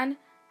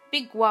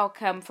Big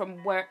welcome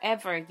from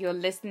wherever you're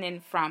listening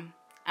from.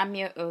 I'm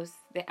your host,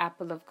 the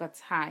Apple of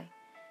God's Eye.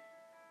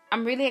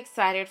 I'm really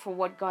excited for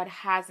what God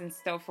has in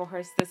store for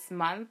us this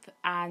month.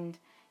 And,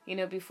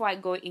 before I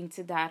go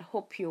into that,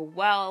 hope you're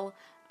well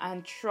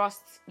and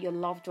trust your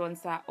loved ones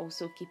are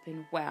also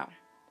keeping well.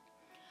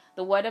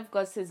 The Word of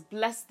God says,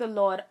 "Bless the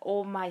Lord,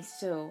 O my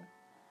soul.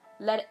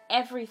 Let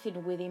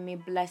everything within me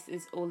bless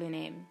His holy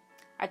name."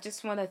 I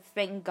just want to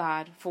thank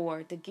God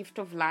for the gift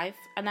of life,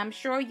 and I'm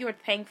sure you're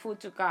thankful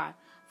to God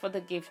for the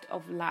gift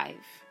of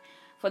life.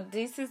 For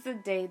this is the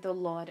day the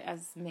Lord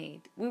has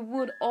made. We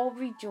would all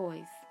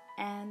rejoice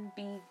and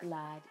be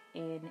glad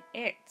in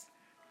it.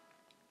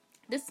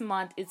 This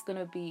month is going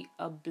to be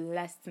a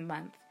blessed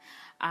month,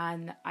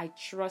 and I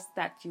trust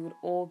that you would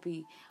all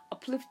be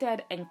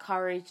uplifted,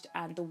 encouraged,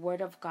 and the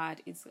Word of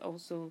God is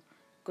also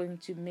going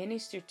to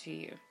minister to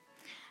you.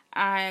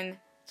 And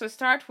to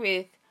start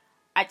with,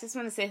 I just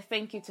want to say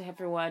thank you to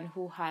everyone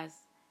who has,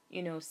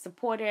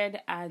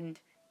 supported and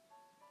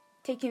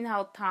taken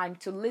out time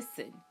to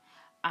listen.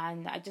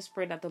 And I just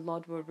pray that the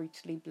Lord will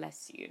richly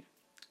bless you.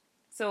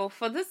 So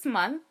for this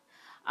month,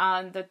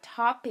 the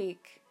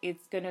topic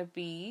is going to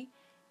be,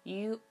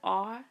 you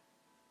are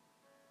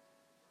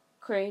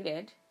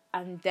created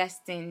and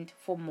destined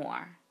for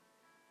more.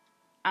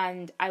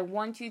 And I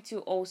want you to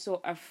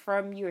also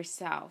affirm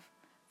yourself.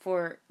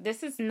 For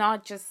this is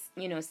not just,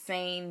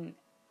 saying,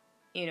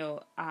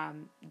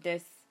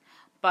 this,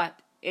 but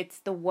it's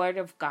the Word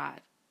of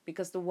God,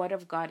 because the Word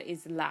of God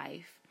is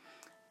life.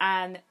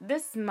 And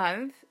this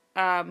month,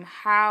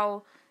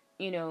 how,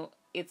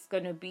 it's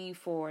going to be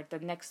for the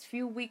next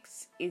few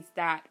weeks is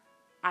that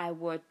I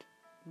would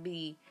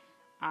be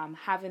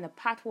having a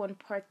part 1,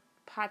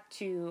 part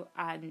 2,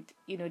 and,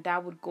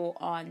 that would go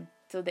on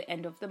till the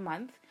end of the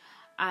month.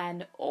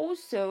 And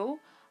also,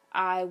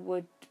 I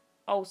would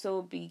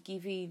also be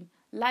giving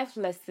life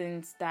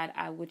lessons that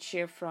I would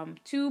share from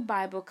 2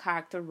 Bible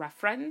character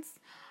reference.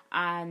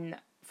 And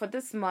for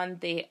this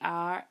month, they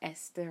are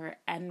Esther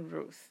and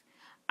Ruth.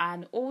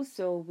 And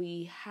also,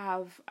 we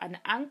have an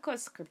anchor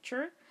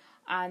scripture,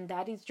 and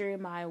that is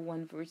Jeremiah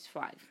 1 verse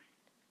 5.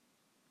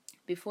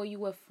 Before you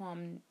were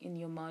formed in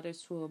your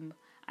mother's womb,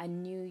 I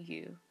knew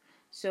you.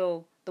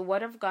 So the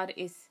Word of God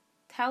is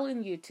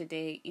telling you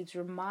today, it's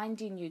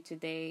reminding you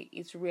today,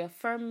 it's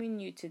reaffirming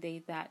you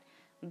today that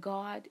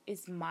God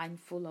is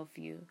mindful of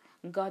you.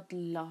 God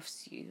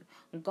loves you.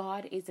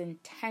 God is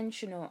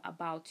intentional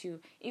about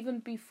you. Even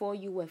before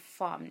you were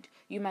formed,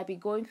 you might be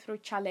going through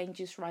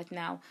challenges right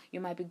now. You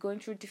might be going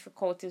through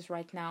difficulties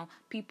right now.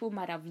 People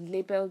might have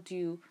labeled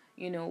you,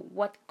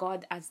 what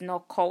God has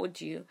not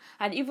called you.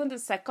 And even the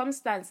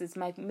circumstances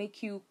might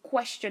make you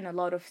question a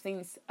lot of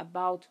things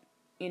about,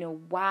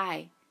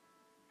 why,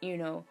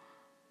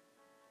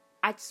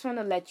 I just want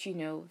to let you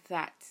know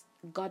that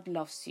God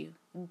loves you.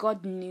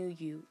 God knew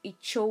you. He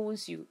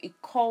chose you. He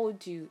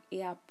called you.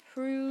 He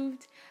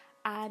approved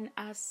and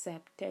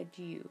accepted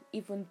you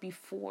even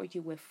before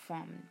you were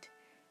formed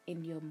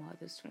in your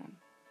mother's womb.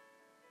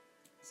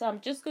 So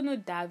I'm just going to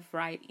dive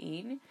right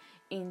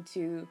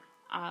into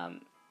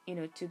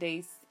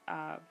today's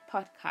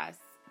podcast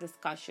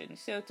discussion.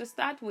 So to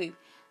start with,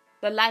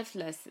 the life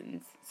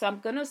lessons. So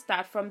I'm going to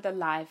start from the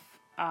life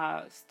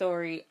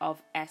story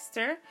of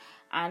Esther.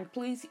 And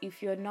please,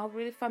 if you're not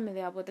really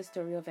familiar with the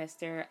story of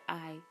Esther,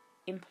 I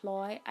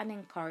employ and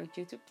encourage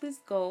you to please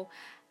go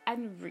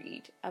and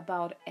read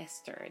about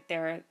Esther.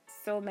 There are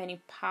so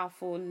many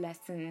powerful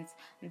lessons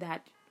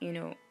that,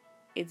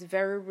 it's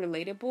very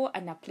relatable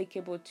and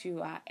applicable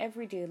to our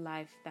everyday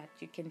life that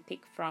you can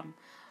take from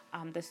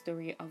the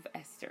story of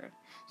Esther.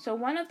 So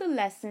one of the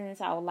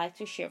lessons I would like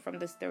to share from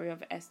the story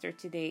of Esther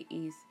today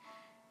is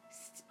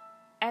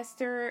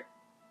Esther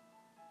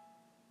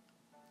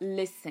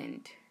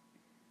listened.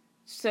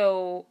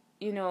 So,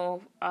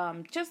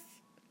 just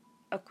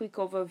a quick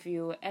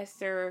overview.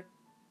 Esther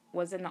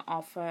was an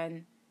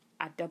orphan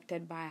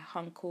adopted by her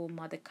uncle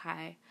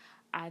Mordecai,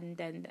 and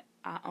then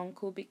her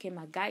uncle became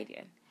a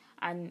guardian.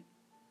 And,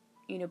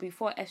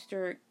 before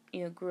Esther,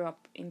 grew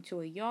up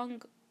into a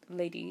young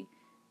lady,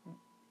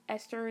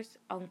 Esther's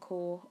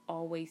uncle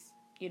always,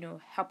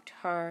 helped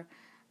her,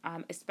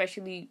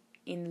 especially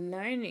in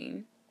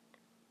learning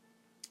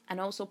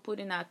and also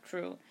putting her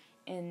through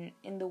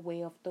in the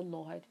way of the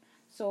Lord.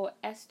 So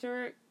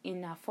Esther,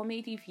 in her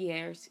formative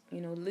years,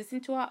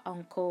 listened to her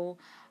uncle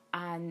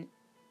and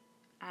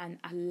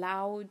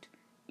allowed,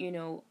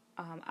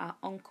 her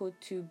uncle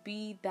to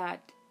be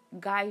that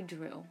guide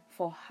rail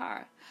for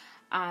her.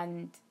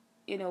 And,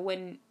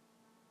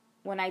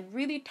 when I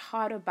really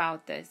thought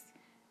about this,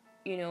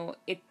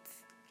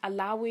 it's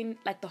allowing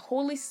like the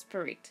Holy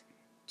Spirit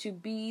to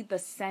be the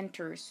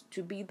centers,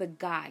 to be the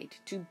guide,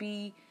 to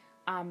be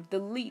the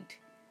lead,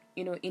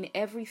 in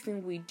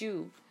everything we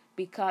do,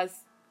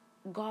 because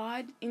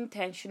God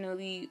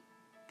intentionally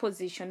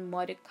positioned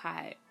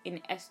Mordecai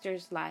in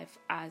Esther's life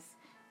as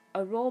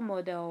a role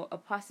model, a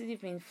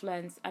positive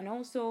influence, and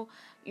also,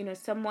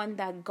 someone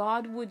that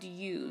God would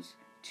use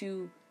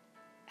to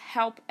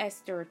help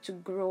Esther to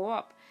grow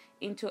up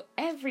into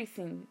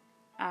everything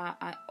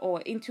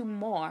or into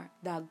more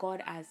that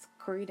God has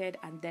created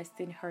and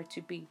destined her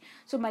to be.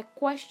 So my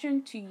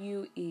question to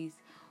you is,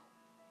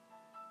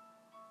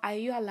 are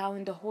you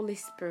allowing the Holy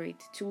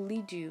Spirit to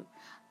lead you?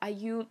 Are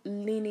you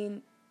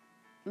leaning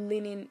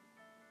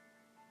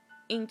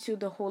into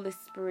the Holy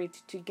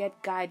Spirit to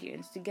get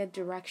guidance, to get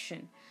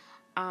direction?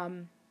 Are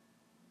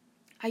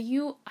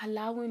you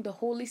allowing the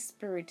Holy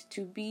Spirit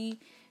to be,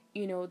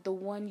 the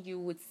one you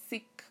would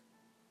seek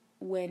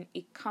when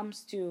it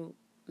comes to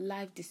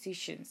life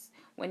decisions,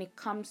 when it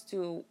comes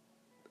to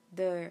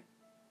the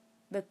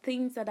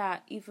things that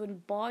are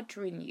even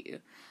bothering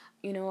you?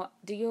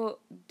 Do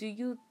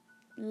you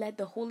let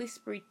the Holy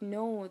Spirit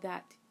know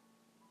that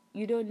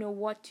you don't know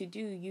what to do,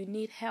 you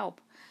need help?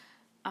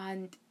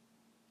 And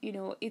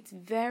it's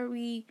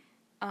very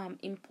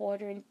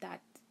important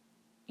that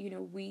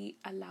we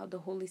allow the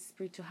Holy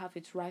Spirit to have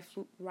its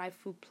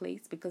rightful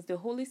place, because the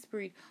Holy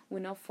Spirit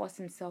will not force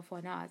himself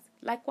on us.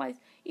 Likewise,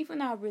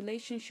 even our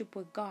relationship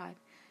with God,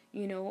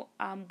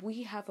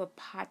 we have a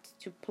part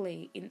to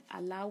play in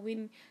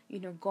allowing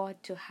God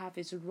to have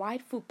his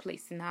rightful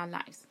place in our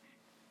lives.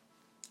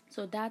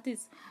 So that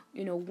is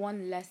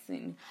one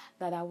lesson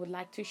that I would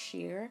like to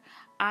share.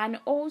 And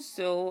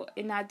also,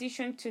 in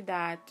addition to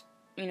that,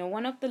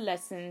 one of the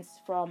lessons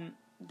from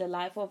the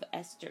life of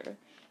Esther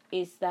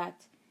is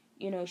that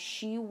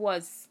she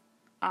was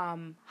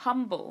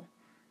humble.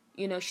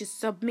 She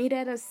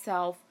submitted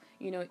herself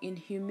in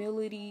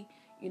humility,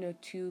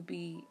 to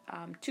be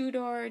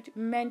tutored,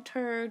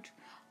 mentored,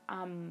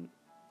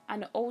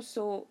 and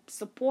also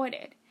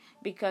supported,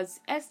 because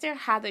Esther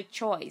had a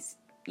choice.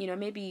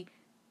 Maybe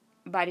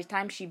by the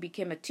time she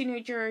became a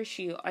teenager,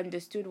 she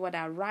understood what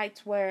her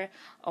rights were,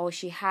 or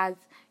she had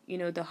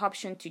the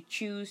option to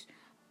choose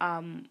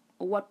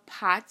what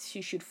path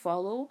she should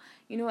follow.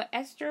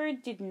 Esther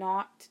did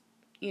not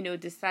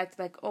decide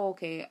like, oh,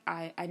 okay,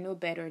 I know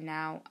better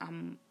now,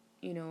 I'm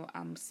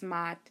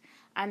smart,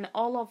 and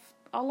all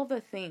of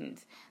the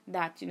things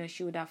that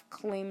she would have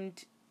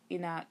claimed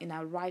in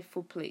a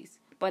rightful place.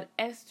 But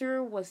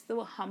Esther was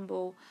still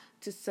humble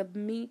to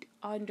submit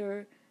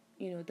under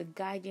the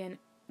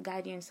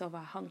guidance of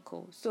her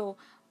uncle. So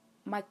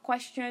my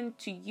question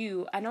to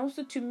you, and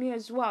also to me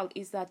as well,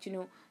 is that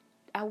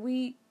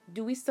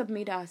do we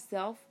submit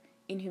ourselves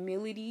in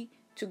humility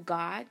to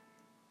God?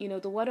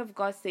 The word of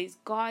God says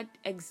God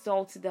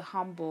exalts the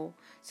humble.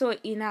 So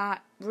in our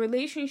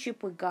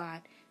relationship with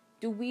God,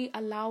 do we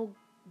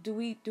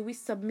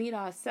submit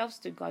ourselves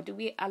to God? Do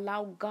we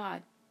allow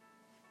God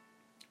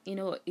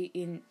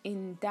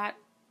in that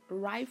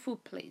rightful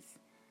place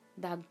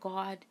that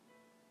God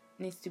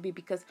needs to be?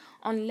 Because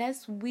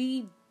unless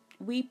we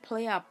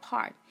play our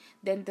part,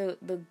 then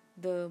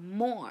the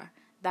more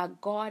that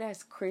God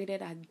has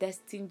created and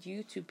destined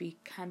you to be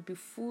can be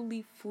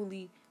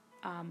fully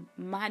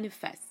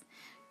manifest.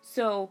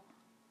 So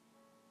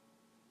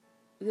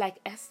like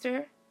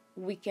Esther,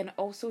 we can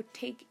also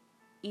take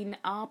in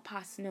our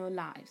personal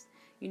lives,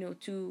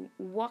 to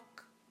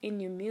walk in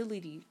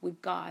humility with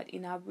God,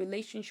 in our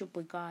relationship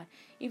with God,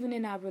 even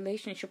in our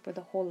relationship with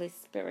the Holy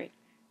Spirit.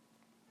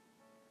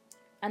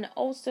 And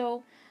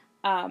also,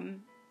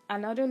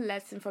 another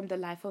lesson from the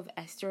life of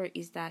Esther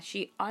is that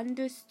she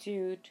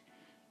understood,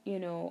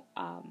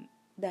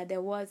 that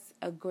there was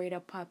a greater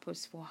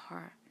purpose for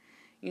her.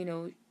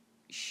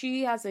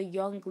 She as a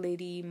young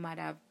lady might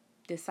have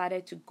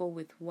decided to go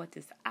with what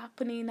is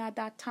happening at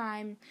that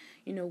time,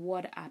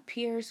 what her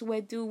peers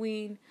were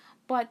doing.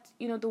 But,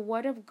 the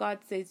word of God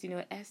says,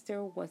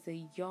 Esther was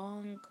a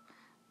young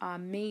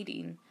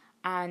maiden.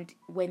 And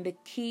when the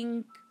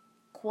king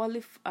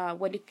called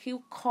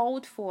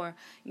for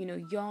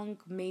young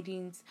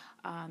maidens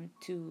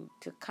to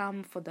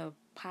come for the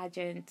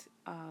pageant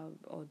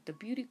or the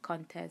beauty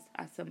contest,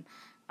 as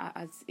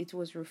it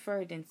was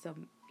referred in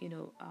some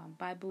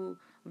Bible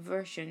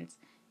versions,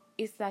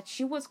 is that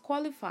she was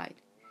qualified.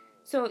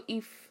 So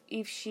if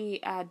she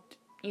had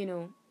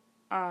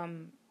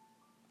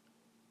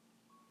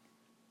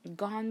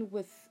gone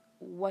with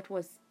what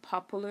was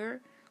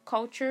popular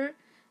culture,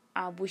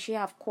 would she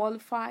have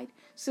qualified?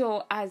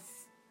 So as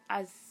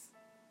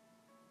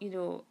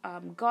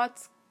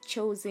God's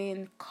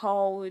chosen,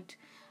 called,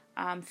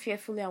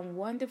 fearfully and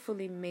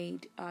wonderfully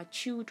made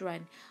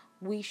children,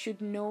 we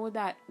should know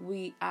that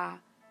we are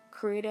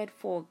created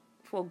for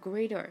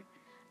greater,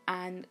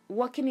 and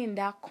working in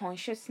that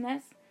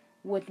consciousness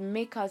would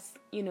make us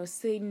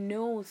say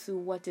no to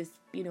what is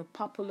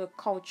popular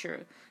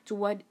culture, to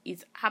what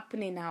is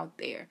happening out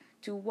there,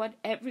 to what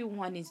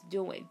everyone is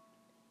doing,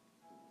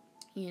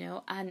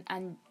 and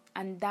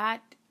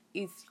that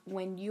is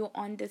when you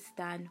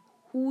understand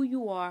who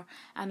you are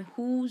and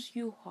whose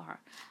you are.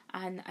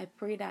 And I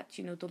pray that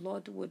the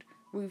Lord would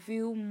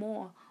reveal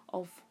more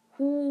of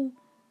who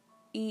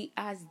He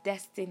has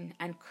destined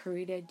and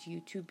created you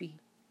to be,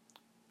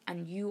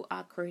 and you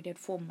are created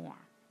for more.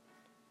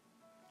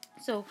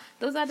 So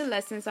those are the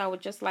lessons I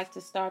would just like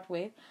to start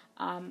with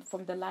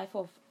from the life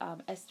of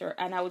Esther,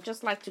 and I would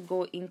just like to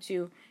go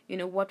into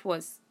what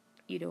was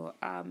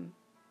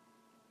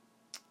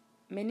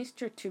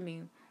ministered to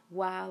me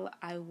while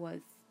I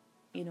was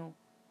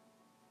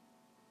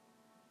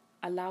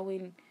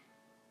allowing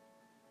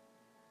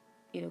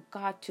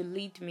God to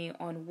lead me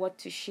on what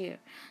to share.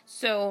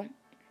 So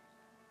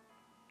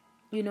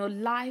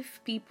life,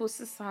 people,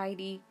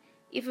 society,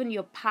 even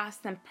your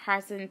past and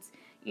present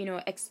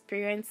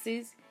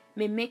experiences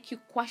may make you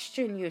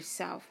question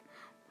yourself.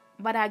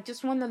 But I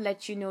just want to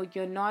let you know,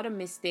 you're not a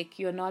mistake,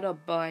 you're not a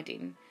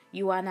burden,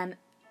 you are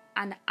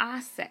an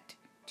asset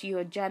to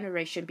your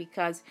generation,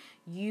 because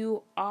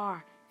you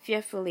are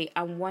fearfully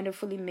and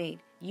wonderfully made.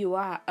 You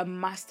are a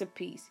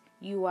masterpiece.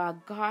 You are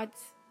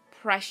God's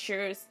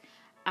precious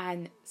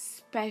and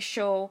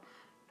special,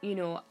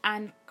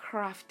 and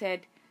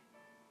crafted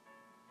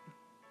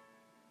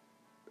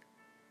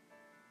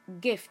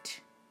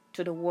gift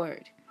to the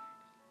world.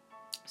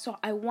 So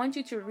I want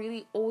you to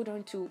really hold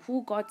on to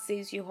who God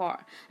says you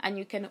are. And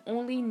you can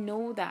only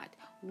know that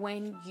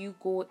when you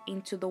go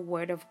into the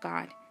Word of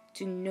God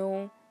to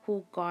know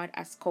who God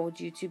has called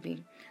you to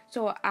be.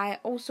 So I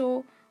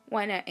also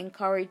want to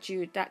encourage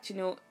you that,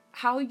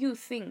 how you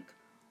think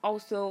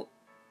also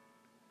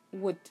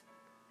would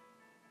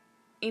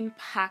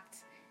impact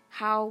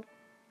how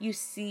you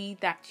see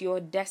that you're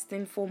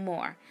destined for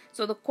more.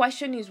 So the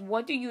question is,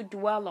 what do you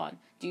dwell on?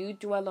 Do you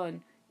dwell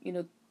on,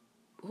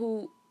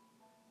 who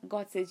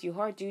God says you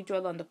are? Do you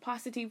dwell on the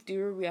positive? Do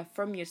you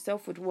reaffirm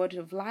yourself with words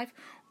of life?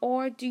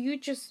 Or do you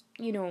just,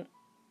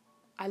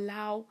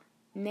 allow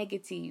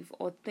negative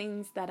or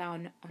things that are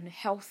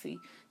unhealthy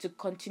to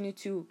continue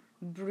to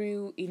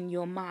brew in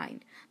your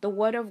mind? The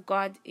word of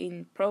God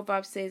in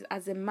Proverbs says,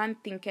 as a man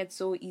thinketh,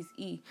 so is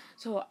he.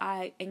 So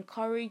I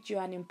encourage you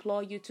and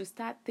implore you to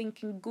start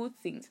thinking good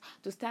things,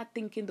 to start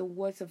thinking the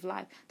words of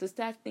life, to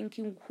start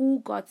thinking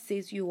who God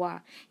says you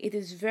are. It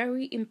is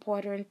very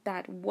important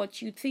that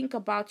what you think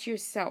about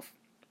yourself,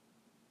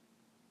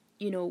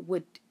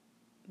 would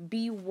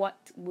be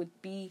what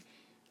would be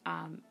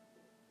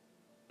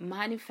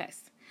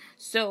manifest.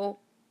 So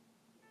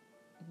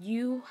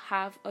you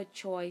have a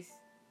choice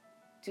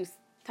to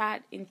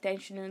start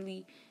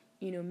intentionally,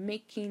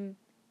 making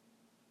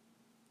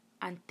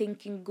and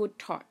thinking good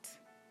thoughts.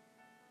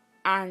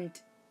 And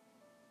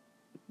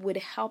with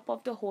the help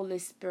of the Holy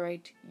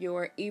Spirit,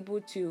 you're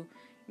able to,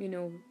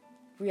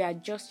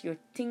 readjust your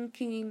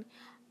thinking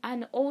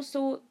and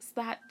also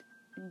start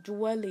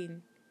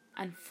dwelling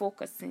and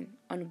focusing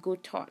on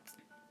good thoughts.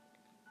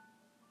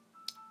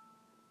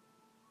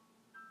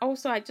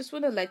 Also, I just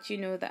want to let you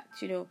know that,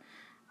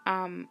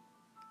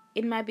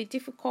 it might be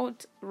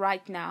difficult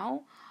right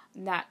now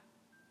that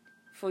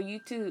for you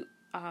to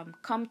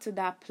come to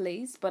that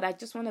place, but I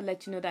just want to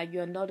let you know that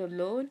you're not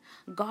alone.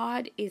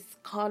 God is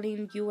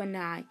calling you and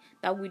I,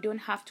 that we don't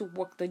have to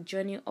walk the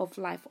journey of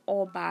life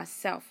all by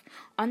ourselves.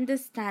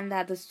 Understand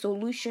that the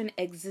solution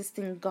exists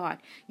in God.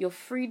 Your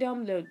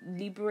freedom, your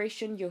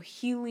liberation, your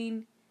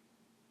healing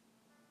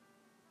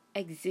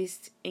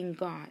exists in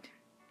God.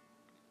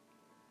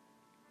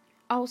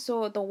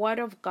 Also, the word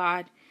of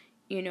God,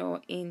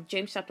 in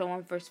James chapter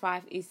 1 verse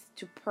 5 is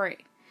to pray.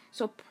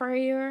 So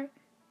prayer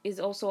is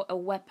also a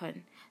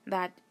weapon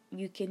that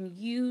you can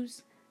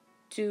use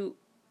to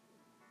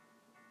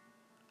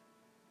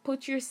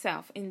put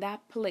yourself in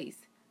that place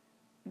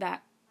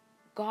that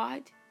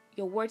God,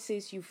 your word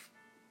says you've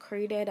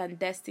created and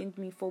destined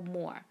me for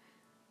more.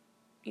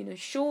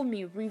 Show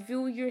me,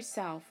 reveal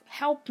yourself,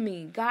 help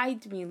me,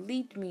 guide me,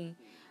 lead me.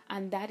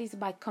 And that is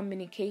by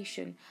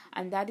communication,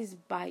 and that is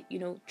by,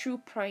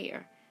 true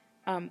prayer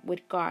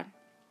with God.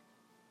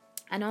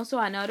 And also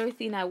another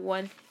thing I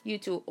want you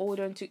to hold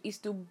on to is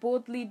to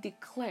boldly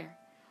declare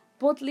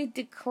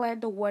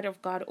the word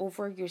of God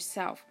over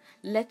yourself.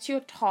 Let your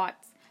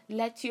thoughts,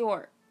 let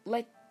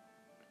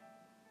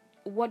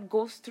what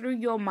goes through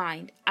your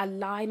mind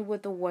align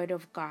with the word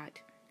of God.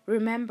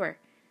 Remember,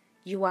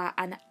 you are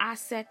an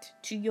asset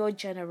to your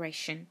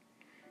generation.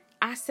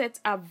 Assets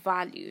are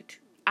valued.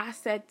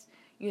 Assets,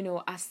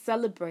 are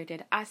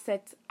celebrated.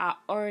 Assets are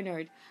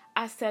honored.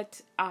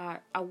 Assets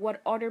are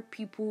what other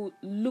people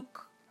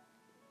look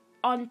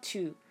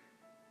onto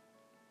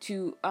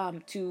to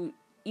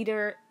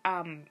either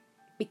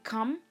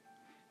become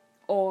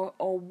or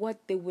what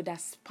they would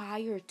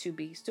aspire to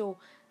be. So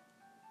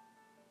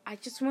I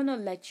just want to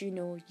let you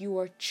know, you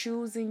are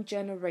choosing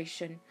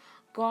generation.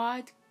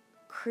 God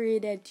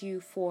created you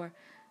for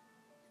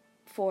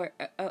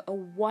a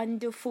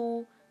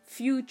wonderful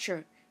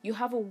future. You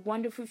have a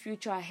wonderful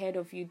future ahead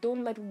of you.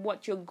 Don't let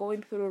what you're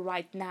going through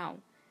right now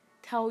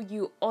tell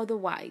you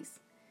otherwise,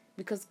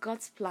 because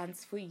God's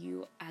plans for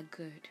you are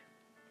good.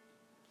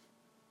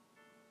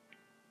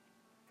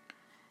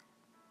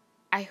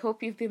 I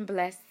hope you've been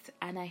blessed,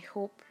 and I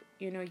hope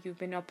you've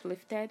been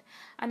uplifted,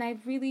 and I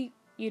really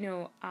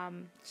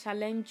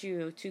challenge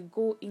you to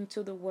go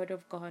into the Word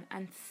of God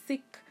and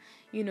seek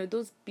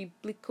those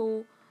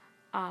biblical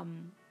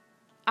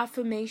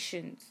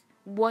affirmations,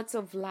 words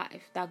of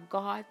life that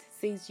God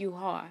says you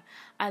are,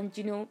 and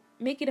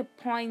make it a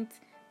point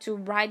to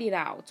write it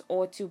out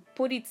or to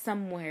put it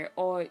somewhere,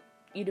 or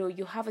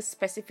you have a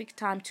specific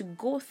time to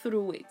go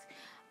through it.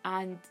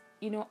 And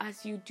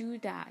as you do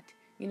that,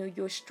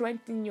 you're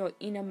strengthening your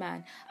inner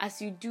man.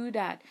 As you do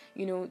that,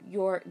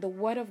 the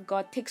word of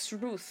God takes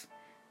root,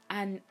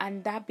 and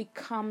that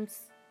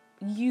becomes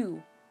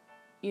you.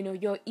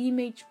 Your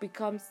image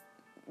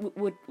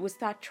would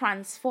start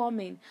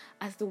transforming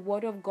as the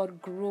word of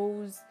God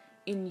grows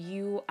in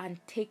you and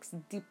takes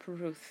deep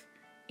root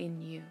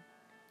in you.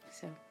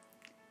 So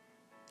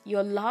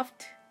you're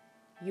loved,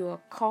 you're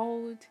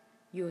called,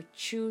 you're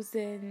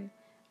chosen,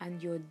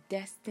 and you're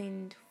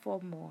destined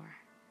for more.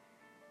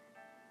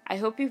 I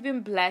hope you've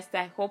been blessed.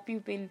 I hope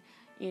you've been,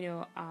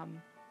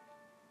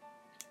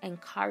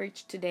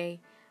 encouraged today.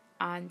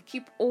 And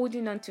keep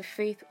holding on to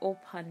faith,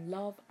 hope, and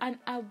love. And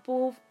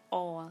above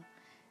all,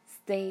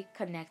 stay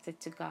connected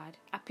to God.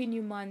 Happy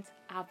New Month.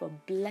 Have a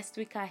blessed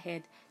week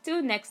ahead.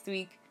 Till next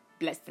week,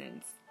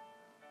 blessings.